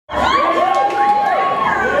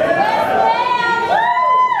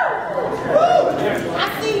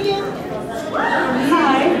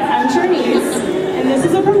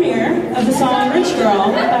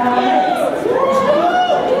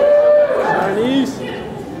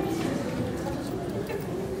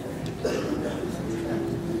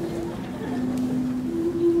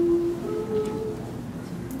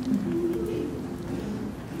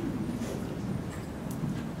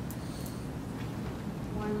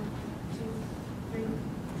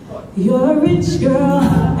You're a rich girl,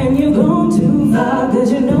 and you're gone too far,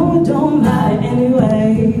 'cause you know it don't matter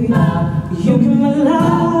anyway. You can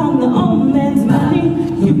rely on the old man's money.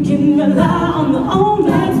 You can rely on the old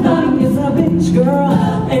man's money. It's a rich girl,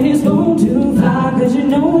 and he's gone